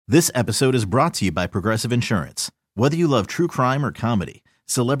This episode is brought to you by Progressive Insurance. Whether you love true crime or comedy,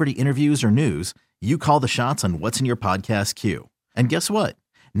 celebrity interviews or news, you call the shots on what's in your podcast queue. And guess what?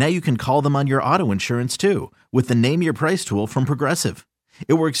 Now you can call them on your auto insurance too with the Name Your Price tool from Progressive.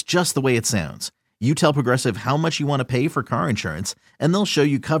 It works just the way it sounds. You tell Progressive how much you want to pay for car insurance, and they'll show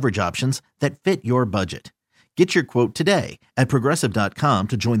you coverage options that fit your budget. Get your quote today at Progressive.com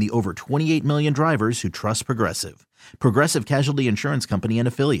to join the over 28 million drivers who trust Progressive. Progressive Casualty Insurance Company and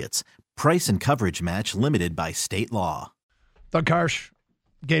Affiliates. Price and coverage match limited by state law. Doug Karsch,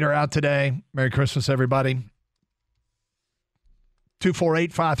 Gator out today. Merry Christmas, everybody.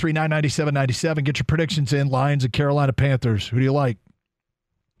 248-539-9797. Get your predictions in. Lions and Carolina Panthers. Who do you like?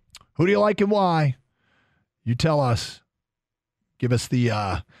 Who do you like and why? You tell us. Give us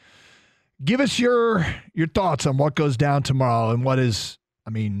the give us your thoughts on what goes down tomorrow and what is,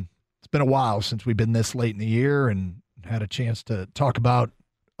 I mean, it's been a while since we've been this late in the year and had a chance to talk about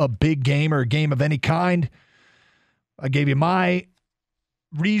a big game or a game of any kind. I gave you my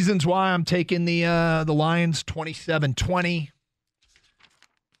reasons why I'm taking the Lions 27-20.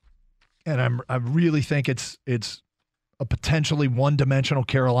 And I really think it's a potentially one-dimensional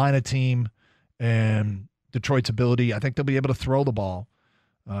Carolina team, and Detroit's ability, I think they'll be able to throw the ball,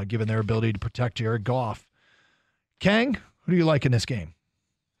 given their ability to protect Jared Goff. Kang, who do you like in this game?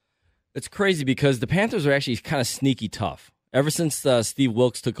 It's crazy because the Panthers are actually kind of sneaky tough. Ever since Steve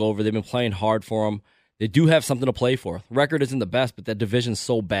Wilkes took over, they've been playing hard for them. They do have something to play for. The record isn't the best, but that division's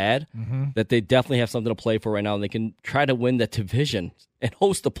so bad that they definitely have something to play for right now, and they can try to win that division and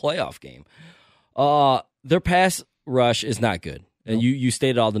host a playoff game. Their pass rush is not good, and you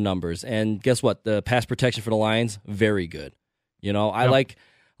stated all the numbers. And guess what? The pass protection for the Lions, very good. You know, I like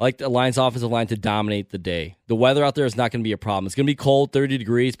the Lions offensive line to dominate the day. The weather out there is not going to be a problem. It's going to be cold, 30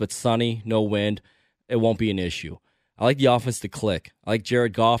 degrees, but sunny, no wind. It won't be an issue. I like the offense to click. I like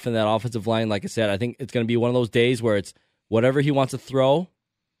Jared Goff and that offensive line. Like I said, I think it's going to be one of those days where it's whatever he wants to throw,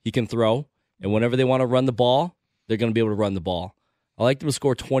 he can throw. And whenever they want to run the ball, they're going to be able to run the ball. I like them to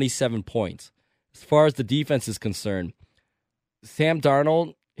score 27 points. As far as the defense is concerned, Sam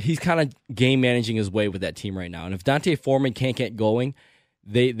Darnold, he's kind of game managing his way with that team right now. And if Dante Foreman can't get going,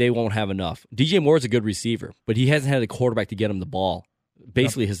 they won't have enough. DJ Moore's a good receiver, but he hasn't had a quarterback to get him the ball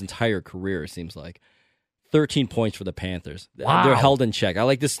basically his entire career, it seems like. 13 points for the Panthers. Wow. They're held in check. I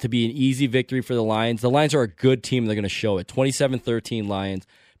like this to be an easy victory for the Lions. The Lions are a good team. They're going to show it. 27-13 Lions.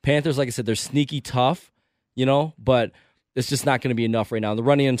 Panthers, like I said, they're sneaky tough, but it's just not going to be enough right now. They're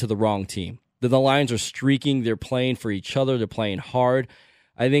running into the wrong team. The Lions are streaking. They're playing for each other. They're playing hard.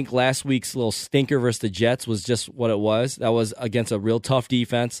 I think last week's little stinker versus the Jets was just what it was. That was against a real tough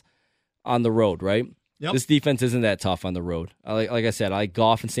defense on the road, right? Yep. This defense isn't that tough on the road. Like I said, I like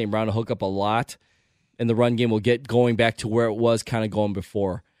Goff and St. Brown to hook up a lot, and the run game will get going back to where it was kind of going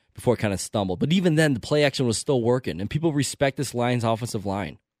before it kind of stumbled. But even then, the play action was still working, and people respect this Lions offensive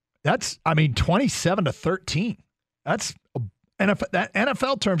line. 27-13. That's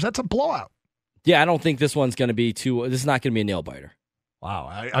NFL terms. That's a blowout. Yeah, I don't think this one's going to be this is not going to be a nail biter. Wow.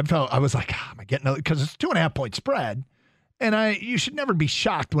 I was like, am I getting, because it's 2.5 point spread. And you should never be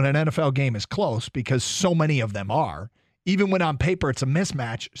shocked when an NFL game is close because so many of them are. Even when on paper it's a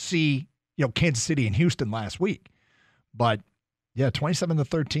mismatch. See, Kansas City and Houston last week. But yeah,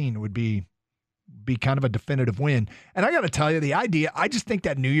 27-13 would be kind of a definitive win. And I got to tell you, the idea, I just think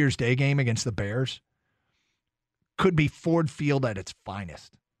that New Year's Day game against the Bears could be Ford Field at its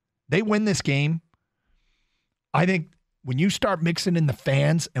finest. They win this game. I think when you start mixing in the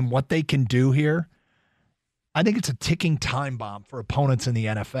fans and what they can do here, I think it's a ticking time bomb for opponents in the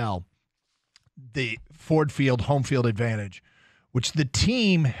NFL. The Ford Field home field advantage, which the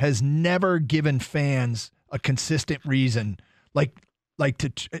team has never given fans a consistent reason, like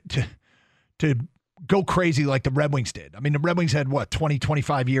to go crazy like the Red Wings did. I mean, the Red Wings had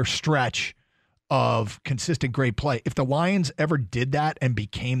 25 year stretch of consistent great play. If the Lions ever did that and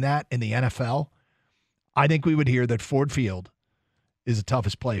became that in the NFL, I think we would hear that Ford Field is the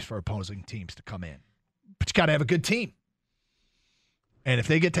toughest place for opposing teams to come in. But you got to have a good team. And if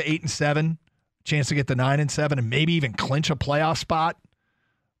they get to 8-7, chance to get to 9-7, and maybe even clinch a playoff spot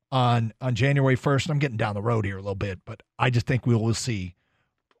on January 1st. I'm getting down the road here a little bit, but I just think we will see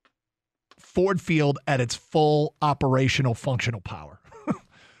Ford Field at its full operational functional power.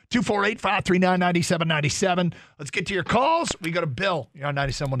 248-539-9797. Let's get to your calls. We go to Bill. You're on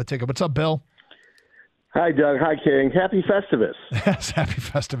 97 to take it. What's up, Bill? Hi, Doug. Hi, King. Happy Festivus. Yes, happy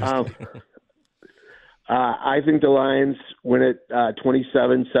Festivus. I think the Lions win it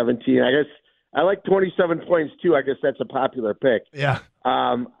 27-17. I guess I like 27 points, too. I guess that's a popular pick. Yeah.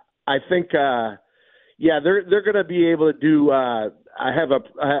 I think, they're going to be able to do have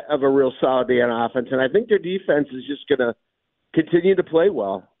a real solid day on offense, and I think their defense is just going to continue to play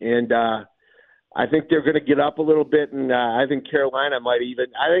well. And I think they're going to get up a little bit, and I think Carolina might even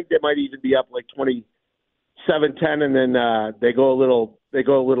be up like 27-10, and then they go a little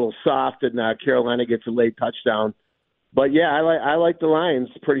soft, and Carolina gets a late touchdown. But yeah, I like the Lions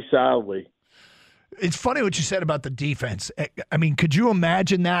pretty solidly. It's funny what you said about the defense. I mean, could you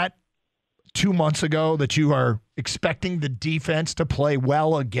imagine that 2 months ago, that you are expecting the defense to play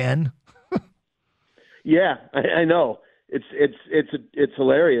well again? Yeah, I know. It's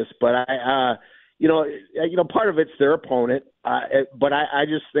hilarious, but part of it's their opponent. But I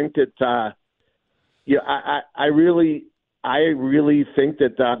just think that I really think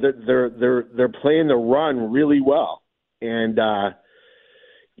that they're playing the run really well, and they're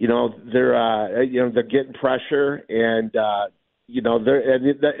getting pressure, and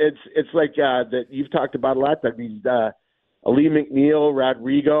it's like that you've talked about a lot. That these Ali McNeil,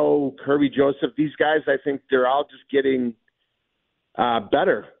 Rodrigo, Kirby Joseph, these guys, I think they're all just getting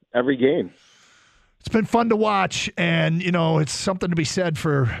better every game. It's been fun to watch, and it's something to be said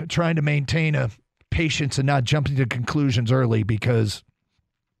for trying to maintain a patience and not jumping to conclusions early, because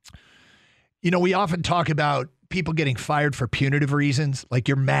we often talk about people getting fired for punitive reasons. Like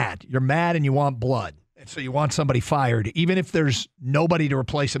you're mad and you want blood. And so you want somebody fired, even if there's nobody to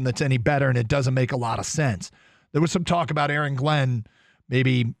replace him that's any better and it doesn't make a lot of sense. There was some talk about Aaron Glenn,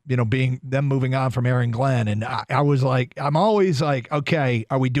 maybe, being them moving on from Aaron Glenn. And I'm always like, okay,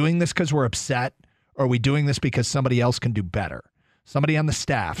 are we doing this because we're upset? Or are we doing this because somebody else can do better? Somebody on the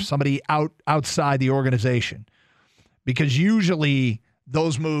staff, somebody outside the organization. Because usually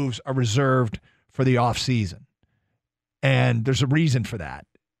those moves are reserved for the offseason. And there's a reason for that.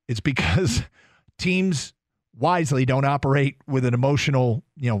 It's because teams wisely don't operate with an emotional,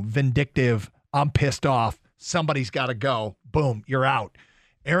 vindictive, I'm pissed off, somebody's got to go, boom, you're out.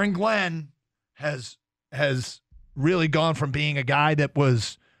 Aaron Glenn has really gone from being a guy that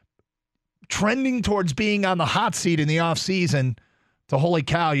was trending towards being on the hot seat in the offseason to, holy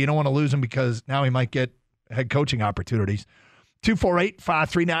cow, you don't want to lose him because now he might get head coaching opportunities.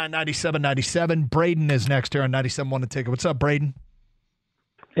 248-539-9797. Braden is next here on 97.1 The Ticket. What's up, Braden?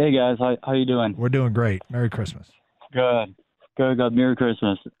 Hey, guys. How you doing? We're doing great. Merry Christmas. Good. Merry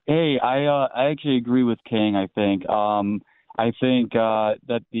Christmas. Hey, I actually agree with King, I think. I think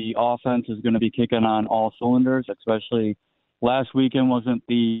that the offense is going to be kicking on all cylinders, especially last weekend wasn't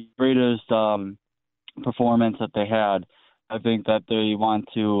the greatest performance that they had. I think that they want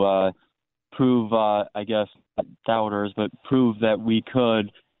to prove, doubters, but prove that we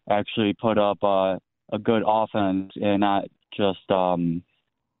could actually put up a good offense and not just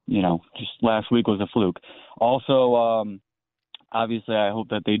last week was a fluke. Also, obviously, I hope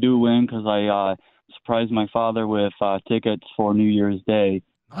that they do win because I surprised my father with tickets for New Year's Day.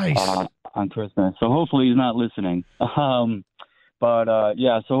 Nice. On Christmas. So hopefully he's not listening. So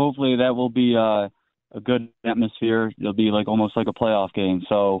hopefully that will be a good atmosphere. It'll be almost like a playoff game.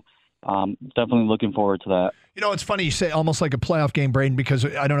 So definitely looking forward to that. It's funny you say almost like a playoff game, Braden, because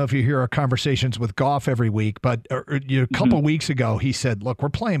I don't know if you hear our conversations with Goff every week, but a couple of weeks ago he said, look, we're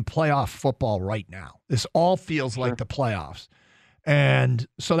playing playoff football right now. This all feels like the playoffs. And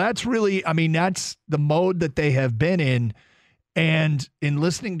so that's really, that's the mode that they have been in. And in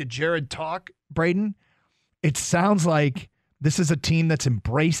listening to Jared talk, Braden, it sounds like this is a team that's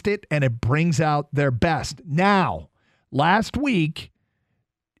embraced it and it brings out their best. Now, last week,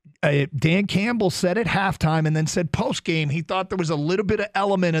 Dan Campbell said at halftime and then said post-game he thought there was a little bit of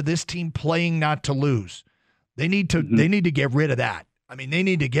element of this team playing not to lose. They need to get rid of that. They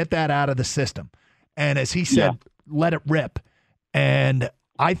need to get that out of the system. And as he said, let it rip. And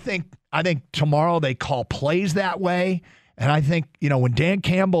I think tomorrow they call plays that way. And I think, when Dan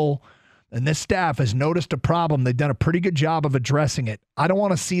Campbell and this staff has noticed a problem, they've done a pretty good job of addressing it. I don't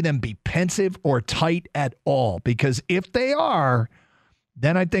want to see them be pensive or tight at all, because if they are,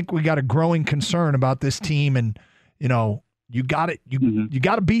 then I think we got a growing concern about this team. And, you got it. You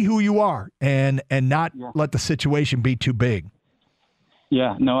got to be who you are and not let the situation be too big.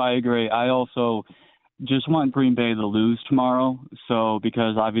 Yeah, no, I agree. I also just want Green Bay to lose tomorrow. So,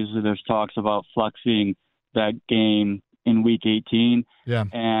 because obviously there's talks about flexing that game in week 18. Yeah.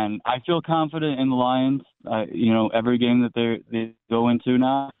 And I feel confident in the Lions, every game that they go into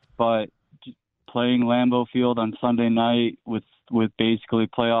now, but playing Lambeau Field on Sunday night with basically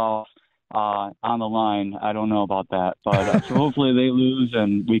playoffs on the line, I don't know about that. But so hopefully they lose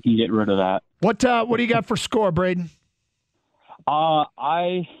and we can get rid of that. What do you got for score, Braden?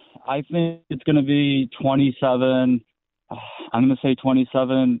 I think it's going to be 27. I'm going to say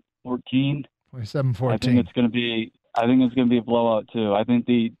 27-14. 27-14. I think it's going to be I think it's going to be a blowout, too. I think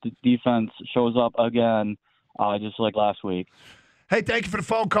the defense shows up again, just like last week. Hey, thank you for the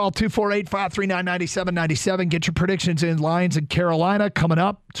phone call, 248-539-9797. Get your predictions in. Lions in Carolina coming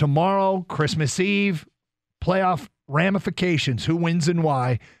up tomorrow, Christmas Eve. Playoff ramifications, who wins and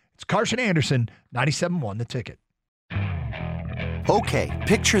why. It's Carson Anderson, 97.1 The Ticket. Okay,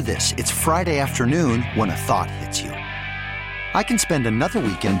 picture this. It's Friday afternoon when a thought hits you. I can spend another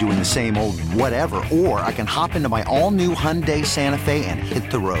weekend doing the same old whatever, or I can hop into my all-new Hyundai Santa Fe and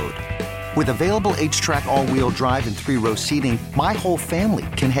hit the road. With available H-Track all-wheel drive and 3-row seating, my whole family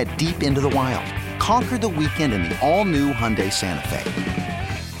can head deep into the wild. Conquer the weekend in the all-new Hyundai Santa Fe.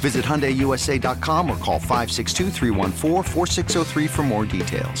 Visit HyundaiUSA.com or call 562-314-4603 for more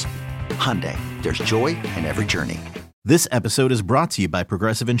details. Hyundai, there's joy in every journey. This episode is brought to you by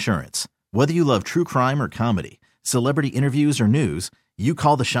Progressive Insurance. Whether you love true crime or comedy, celebrity interviews or news, you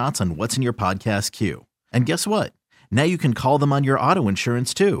call the shots on what's in your podcast queue. And guess what? Now you can call them on your auto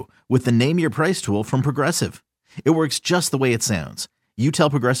insurance too with the Name Your Price tool from Progressive. It works just the way it sounds. You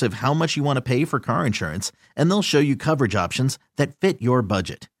tell Progressive how much you want to pay for car insurance, and they'll show you coverage options that fit your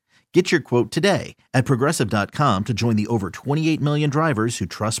budget. Get your quote today at Progressive.com to join the over 28 million drivers who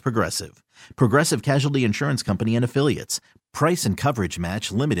trust Progressive. Progressive Casualty Insurance Company and Affiliates. Price and coverage match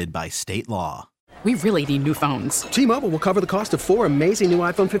limited by state law. We really need new phones. T-Mobile will cover the cost of 4 amazing new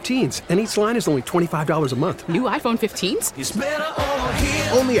iPhone 15s, and each line is only $25 a month. New iPhone 15s? It's better over here.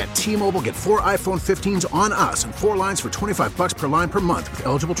 Only at T-Mobile, get 4 iPhone 15s on us and 4 lines for $25 per line per month with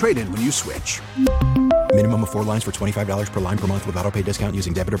eligible trade-in when you switch. Minimum of 4 lines for $25 per line per month with autopay discount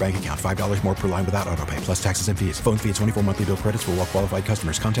using debit or bank account. $5 more per line without autopay, plus taxes and fees. Phone fee at 24 monthly bill credits for well-qualified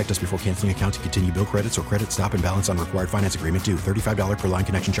customers. Contact us before canceling account to continue bill credits or credit stop and balance on required finance agreement due. $35 per line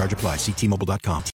connection charge applies. See T-Mobile.com.